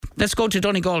Let's go to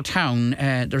Donegal Town.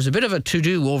 There's a bit of a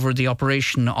to-do over the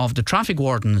operation of the traffic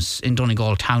wardens in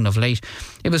Donegal Town of late.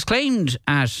 It was claimed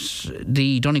at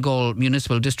the Donegal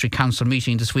Municipal District Council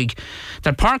meeting this week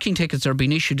that parking tickets are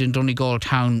being issued in Donegal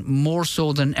Town more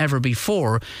so than ever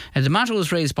before. The matter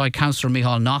was raised by Cllr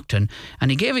Micheál Naughton, and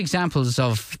he gave examples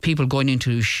of people going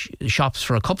into shops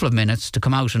for a couple of minutes to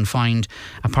come out and find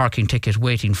a parking ticket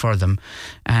waiting for them.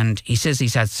 And he says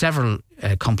he's had several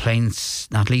complaints,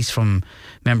 not least from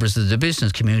members of the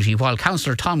business community, while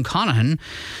Councillor Tom Conaghan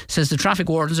says the traffic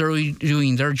wardens are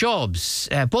doing their jobs.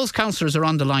 Both councillors are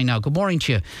on the line now. Good morning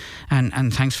to you,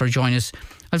 and thanks for joining us.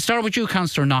 I'll start with you,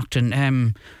 Councillor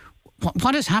Naughton.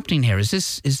 What is happening here? Is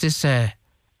this a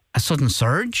sudden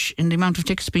surge in the amount of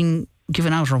tickets being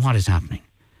given out, or what is happening?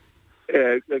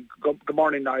 Good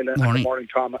morning, Niall, and good morning,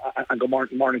 Tom, and good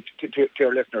morning to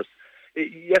your listeners.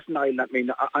 Yes, Niall, I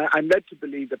mean, I'm led to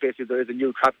believe that basically there is a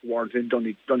new traffic warrant in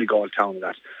Donegal Town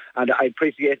and I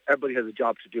appreciate everybody has a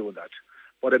job to do with that.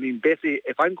 But I mean, basically,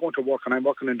 if I'm going to work and I'm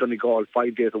working in Donegal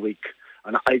 5 days a week,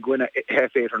 and I go in at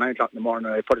 8:30 or 9 o'clock in the morning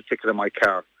and I put a ticket in my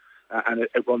car, and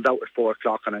it runs out at 4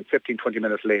 o'clock and I'm 15-20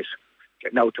 minutes late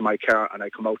getting out to my car, and I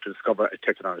come out to discover a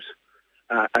ticket on it.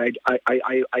 I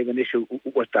have an issue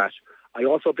with that. I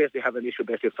also basically have an issue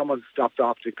if someone stops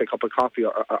off to pick up a coffee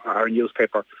or a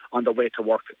newspaper on their way to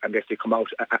work and basically come out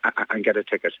and get a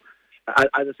ticket. As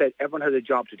I said, everyone has a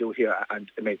job to do here, and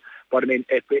if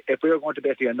we are going to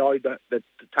basically annoy the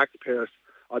taxpayers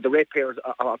or the ratepayers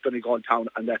of Donegal Town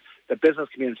and the business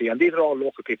community, and these are all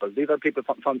local people. These are people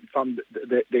from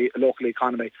the local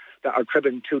economy that are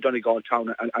contributing to Donegal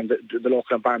Town and the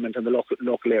local environment and the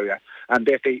local area. And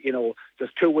basically,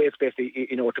 there's two ways basically,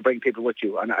 to bring people with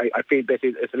you. And I feel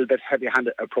basically it's a little bit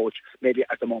heavy-handed approach maybe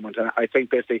at the moment. And I think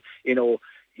basically, you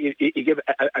give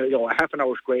a half an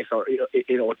hour's grace or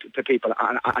to people,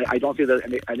 and I don't see there's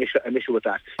an issue with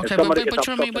that. Okay,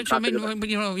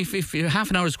 if you half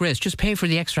an hour's grace, just pay for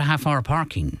the extra half-hour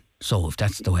parking. So if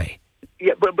that's the way.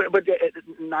 Yeah, but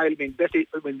Niall, I mean, basically,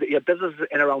 your businesses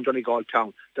in around Donegal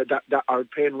Town that are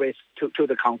paying rates to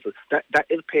the council, that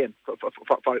is paying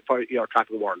for your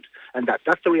traffic warrant, and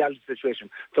that's the reality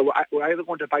situation. So we're either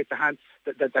going to bite the hand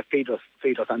that feed us,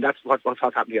 and that's what's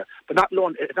happening here. But not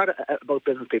alone, it's not about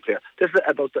business people here. This is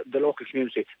about the local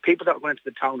community, people that are going to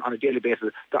the town on a daily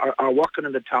basis, that are working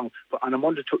in the town on a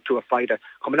Monday to a Friday,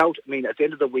 coming out. I mean, at the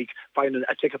end of the week, finding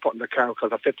a ticket put in their car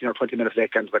because they're 15 or 20 minutes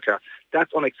late getting to their car.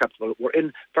 That's unacceptable. We're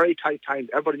in very tight times.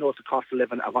 Everybody knows the cost of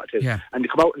living and what it is. Yeah. And to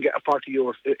come out and get a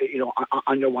 €40,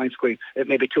 on your windscreen,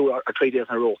 maybe 2 or 3 days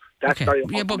in a row. That's very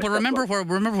unacceptable. But remember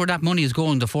where that money is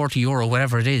going, the €40,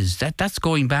 whatever it is. That's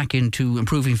going back into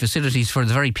improving facilities for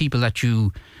the very people that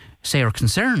you say are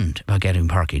concerned about getting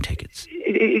parking tickets.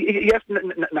 Yes,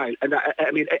 Niall, and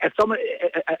I mean, if someone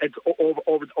it's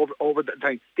over the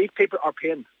time, these people are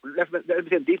paying.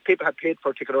 These people have paid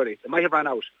for a ticket already. They might have ran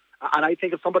out, and I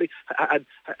think if somebody had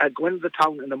gone into the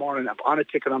town in the morning on a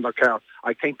ticket on their car,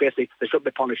 I think basically they should be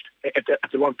punished if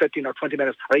they run 15 or 20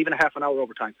 minutes or even a half an hour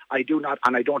overtime. I do not,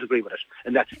 and I don't agree with it.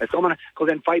 And that if someone goes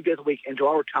in 5 days a week into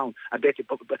our town and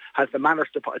basically has the manners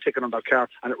to put a ticket on their car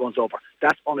and it runs over,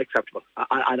 that's unacceptable.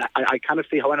 And I cannot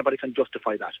see how anybody can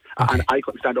justify that. Okay. And I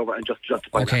couldn't stand over and just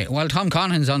justify that. Okay, well, Tom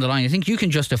Conaghan's on the line. I think you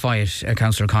can justify it,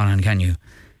 Councillor Conaghan, can you?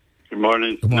 Good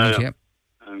morning. Good morning to you.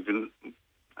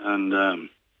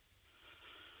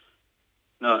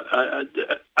 I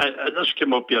just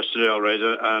came up yesterday, all right,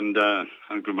 and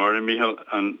good morning, Micheál,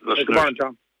 and listeners. Good morning,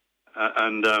 Tom.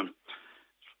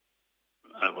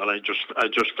 Well, I just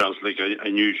felt like I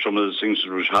knew some of the things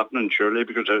that was happening, surely,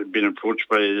 because I'd been approached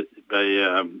by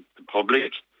the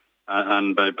public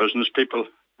and by business people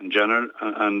in general,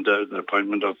 and the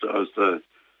appointment of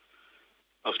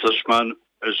this man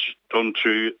is done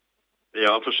through the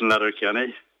office in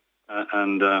Letterkenny,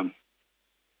 and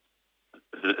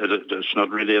it's not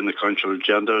really in the council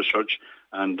agenda as such.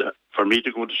 And for me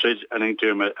to go to say anything to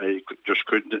him, I just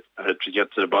couldn't to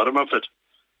get to the bottom of it.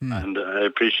 And I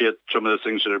appreciate some of the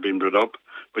things that are being brought up,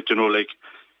 but to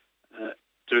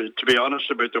be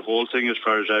honest about the whole thing, as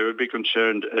far as I would be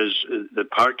concerned, is the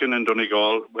parking in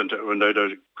Donegal went out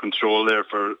of control there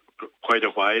for quite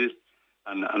a while,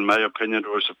 and my opinion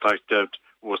was the fact that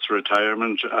with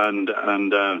retirement and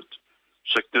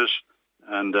sickness,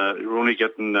 and you're only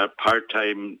getting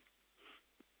part-time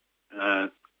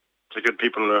ticket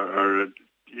people are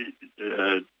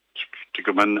to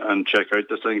come in and check out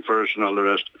the thing first and all the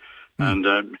rest. And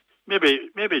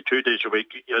maybe 2 days a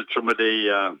week you had some of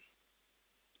the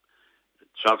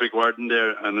traffic warden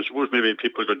there, and I suppose maybe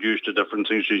people got used to different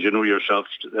things. As you know yourself,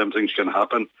 them things can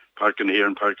happen, parking here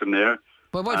and parking there.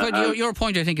 But your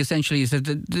point, I think, essentially is that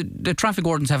the traffic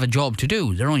wardens have a job to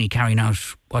do. They're only carrying out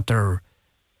what they're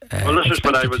well, this is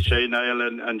what I would say, Niall,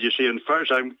 and you see, as far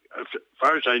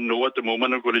as I know at the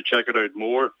moment, I'm going to check it out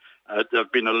more. There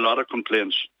have been a lot of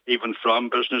complaints, even from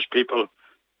business people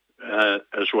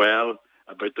as well,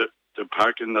 about the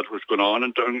parking that was going on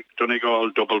in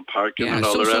Donegal, double parking and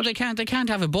all the rest. So they can't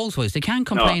have it both ways. They can't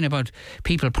complain about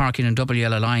people parking in double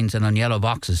yellow lines and on yellow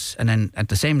boxes, and then at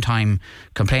the same time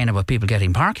complain about people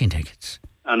getting parking tickets.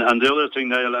 And the other thing,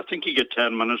 Niall, I think you get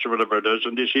 10 minutes or whatever it is.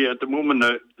 And you see, at the moment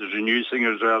now, there's a new thing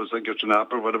as well. I think it's an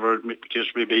app or whatever the case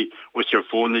may be with your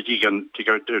phone that you can take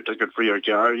out their ticket for your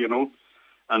car, you know.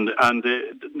 And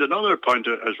another point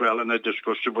as well, and I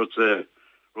discussed it with the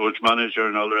roads manager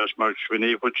and all the rest, Mark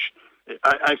Sweeney, which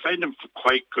I find him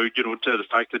quite good, you know, to the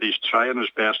fact that he's trying his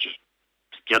best to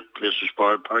get places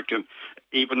for parking.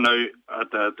 Even now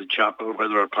at the chapel, where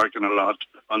they're parking a lot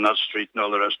on that street and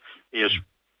all the rest, he's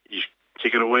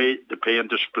taken away the pay and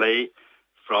display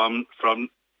from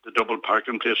the double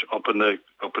parking place up in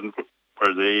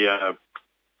where the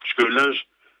school is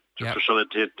to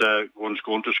facilitate one's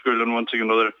going to school and one thing or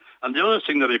another. And the other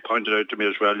thing that he pointed out to me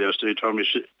as well yesterday, Tommy,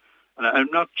 and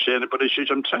I'm not saying it, but he says,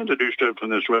 I'm trying to do stuff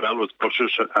as well with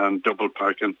buses and double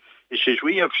parking. He says,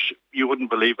 you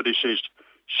wouldn't believe it, he says,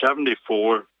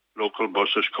 74 local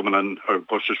buses coming in, or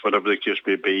buses, whatever the case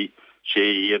may be,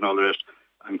 CAE and all the rest,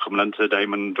 and coming into the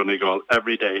Diamond Donegal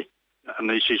every day. And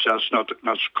he says that's not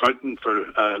counting for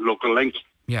local link.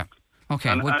 Yeah. Okay.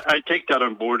 And I take that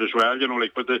on board as well, you know,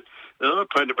 like, but the other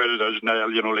point about it is,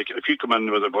 Niall, you know, like, if you come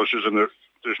in with the buses and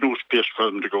there's no space for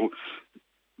them to go,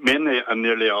 mainly and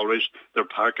nearly always they're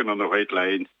parking on the white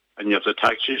line, and you have the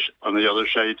taxis on the other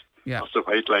side of the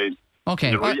white line.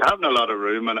 Okay. You know, you're having a lot of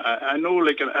room, and I know,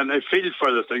 like, and I feel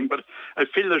for the thing, but I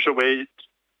feel there's a way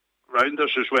around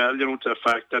this as well, you know, to the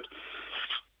fact that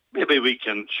maybe we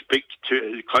can speak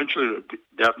to, the councillor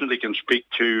definitely can speak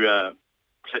to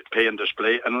pay and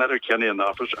display and Letterkenny in the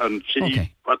office and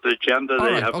see what the agenda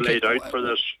they have laid out for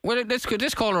this. Well,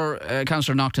 this caller,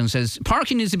 Councillor Naughton, says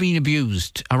parking is being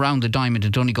abused around the Diamond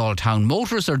in Donegal Town.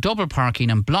 Motorists are double parking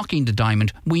and blocking the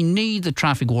Diamond. We need the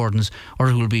traffic wardens or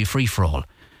it will be a free-for-all.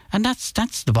 And that's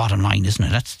the bottom line, isn't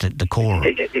it? That's the core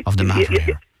of the matter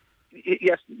here.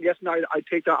 Yes, no, I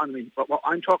take that on me. But what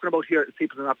I'm talking about here is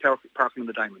people that are not parking in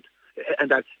the Diamond.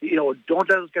 And that, you know, don't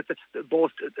let us get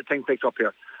both things picked up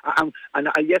here. I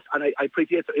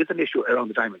appreciate there is an issue around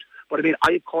the Diamond. But I mean,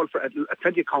 I called for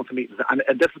plenty of council meetings, and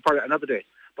this is probably another day.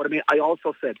 But I mean, I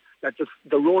also said that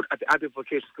the road at the Abbey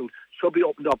Vocational School should be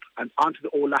opened up and onto the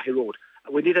old Lahey Road.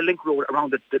 We need a link road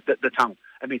around the town.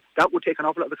 I mean, that would take an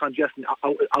awful lot of the congestion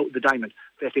out of the Diamond,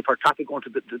 basically, for traffic going to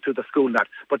the school and that.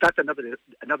 But that's another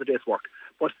day's work.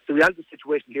 But the reality of the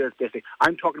situation here is basically,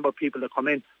 I'm talking about people that come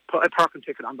in, put a parking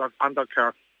ticket on their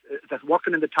car, that's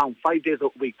working in the town 5 days a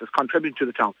week, that's contributing to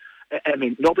the town. I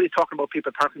mean, nobody's talking about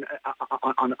people parking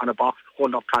on a box,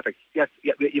 holding up traffic. Yes,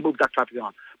 you move that traffic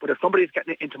on. But if somebody's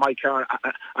getting into my car,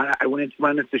 and I went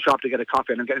into the shop to get a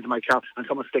coffee, and I'm getting into my car, and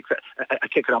someone sticks a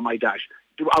ticket on my dash,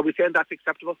 are we saying that's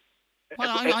acceptable? Well,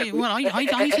 I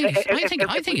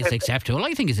think it's acceptable.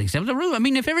 I think it's acceptable. I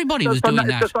mean, if everybody was doing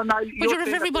that,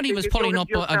 if everybody was pulling up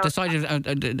at the side of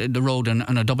the road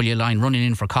and a W line, running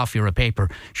in for coffee or a paper,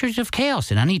 sure, you'd have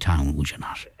chaos in any town, would you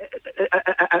not?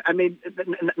 I mean,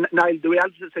 Niall, the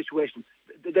reality of the situation,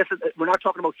 we're not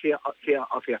talking about chaos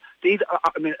here. These are,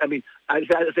 I mean, I'll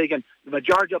say again, the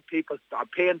majority of people are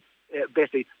paying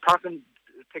basically parking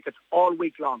tickets all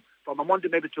week long, from a Monday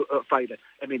maybe to Friday.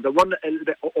 I mean, they run a little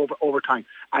bit over time.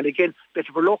 And again,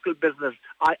 for local business,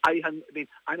 I mean,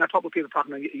 I'm not talking about people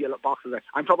parking on yellow boxes there.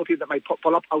 I'm talking about people that might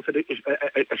pull up outside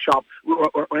a shop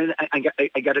or in and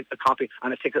get a coffee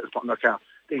and a ticket that's put in their car.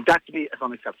 That to me is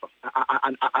unacceptable.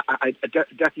 And it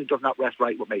definitely does not rest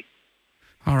right with me.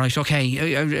 All right, okay.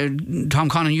 Tom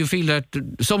Conaghan, you feel that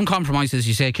some compromises,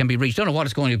 you say, can be reached. I don't know what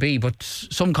it's going to be, but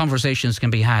some conversations can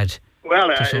be had.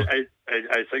 Well,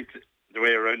 I think the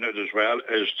way around it as well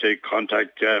is to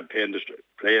contact Pay and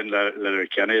Display in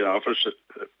Letterkenny office,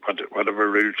 whatever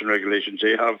rules and regulations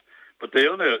they have. But the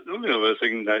only other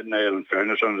thing, Niall, in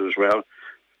fairness on it as well,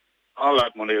 all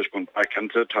that money is going back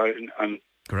into the town, and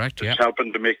correct, it's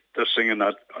helping to make this thing and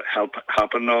that help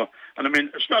happen now. And I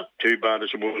mean, it's not too bad, I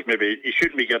suppose. Maybe you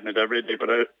shouldn't be getting it every day, but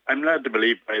I'm led to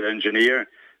believe by the engineer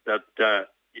that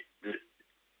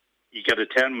you get a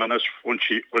 10 minutes once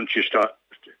your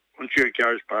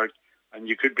car is parked, and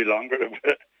you could be longer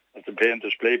if the Pay and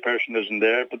Display person isn't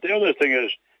there. But the other thing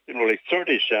is, you know, like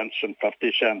 30 cents and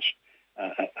 50 cents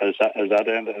as that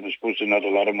end, and I suppose there's not a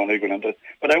lot of money going into it.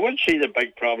 But I would see the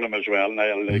big problem as well,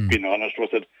 Niall, being honest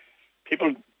with it.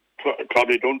 People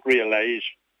probably don't realise,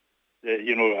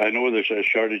 I know there's a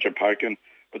shortage of parking,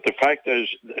 but the fact is,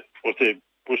 that with the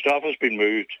post office being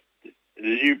moved,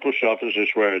 the new post office is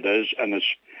where it is, and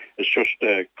it's just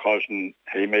causing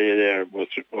haymaker there with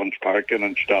one's parking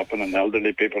and stopping and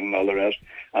elderly people and all the rest.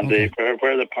 And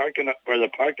where the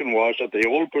parking was at the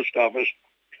old post office,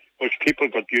 which people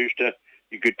got used to,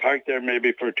 you could park there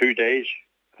maybe for 2 days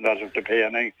and not have to pay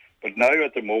anything. But now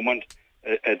at the moment,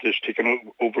 it is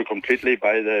taken over completely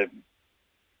by the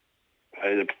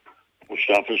post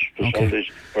office facilities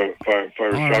for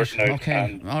short now.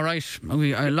 Okay, all right.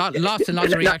 Lots and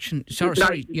lots of reaction.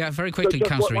 Sorry. Yeah, very quickly,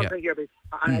 Councillor. One thing here,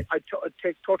 I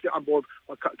take totally on board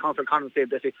what Councillor Conaghan said,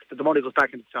 basically, that the money goes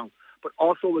back into town. But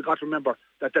also we've got to remember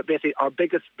that basically our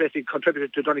biggest contributor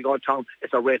to Donegal Town is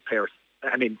our ratepayers.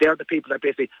 I mean, they're the people that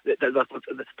basically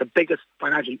the biggest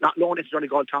financial, not loan into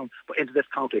Donegal Town, but into this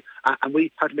county. And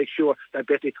we have to make sure that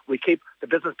basically we keep the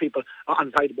business people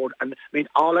on the side of the board. And I mean,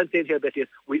 all I'm saying here basically is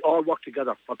we all work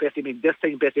together. But basically, this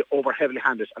thing basically over heavily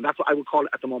handed, and that's what I would call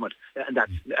it at the moment. And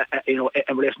that's in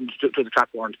relation to the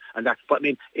traffic warrant and that. But I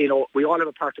mean, we all have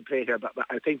a part to play here. But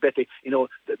I think basically,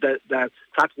 the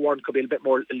traffic warrant could be a bit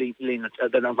more lenient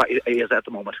than it is at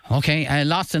the moment. Okay,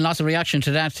 lots and lots of reaction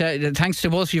to that. Thanks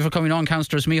to both of you for coming on,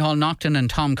 Councillors Micheál Naughton and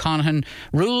Tom Conaghan.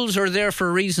 Rules are there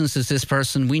for reasons, says this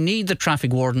person. We need the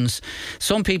traffic wardens.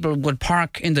 Some people would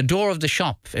park in the door of the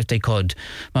shop if they could.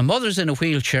 My mother's in a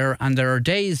wheelchair, and there are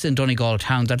days in Donegal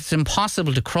Town that it's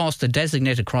impossible to cross the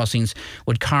designated crossings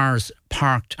with cars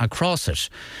parked across it.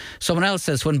 Someone else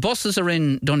says, when buses are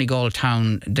in Donegal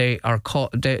Town,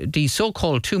 the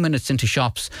so-called 2 minutes into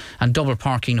shops and double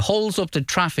parking holds up the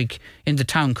traffic in the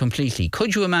town completely.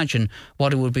 Could you imagine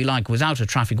what it would be like without a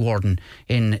traffic warden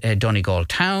in Donegal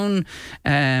Town?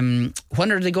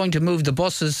 When are they going to move the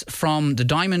buses from the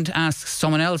Diamond, asks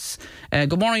someone else.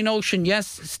 Good morning, Ocean. Yes,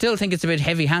 still think it's a bit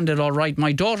heavy-handed, all right.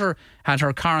 My daughter had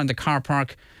her car in the car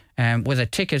park with a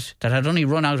ticket that had only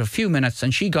run out a few minutes,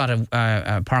 and she got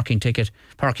a parking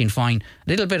fine. A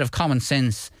little bit of common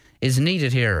sense is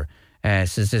needed here,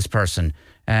 says this person.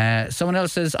 Someone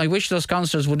else says, I wish those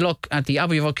councillors would look at the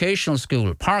Abbey Vocational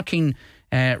School. Parking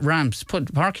ramps,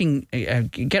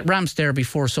 get ramps there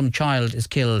before some child is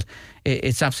killed.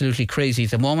 It's absolutely crazy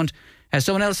at the moment.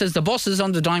 Someone else says the buses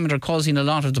on the Diamond are causing a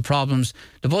lot of the problems.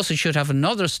 The buses should have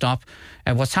another stop.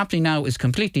 What's happening now is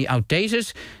completely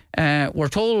outdated. We're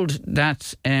told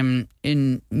that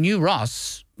in New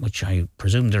Ross, which I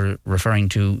presume they're referring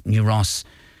to New Ross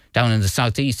down in the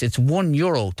southeast, it's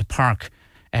 €1 to park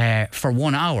for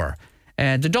 1 hour.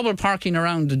 The double parking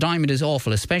around the Diamond is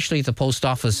awful, especially at the post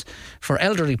office for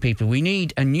elderly people. We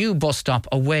need a new bus stop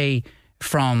away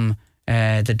from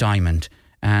the Diamond.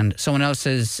 And someone else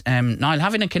says, Niall,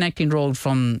 having a connecting road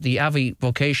from the Abbey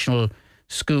Vocational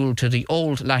School to the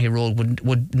old Lahey Road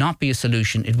would not be a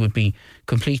solution. It would be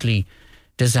completely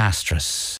disastrous.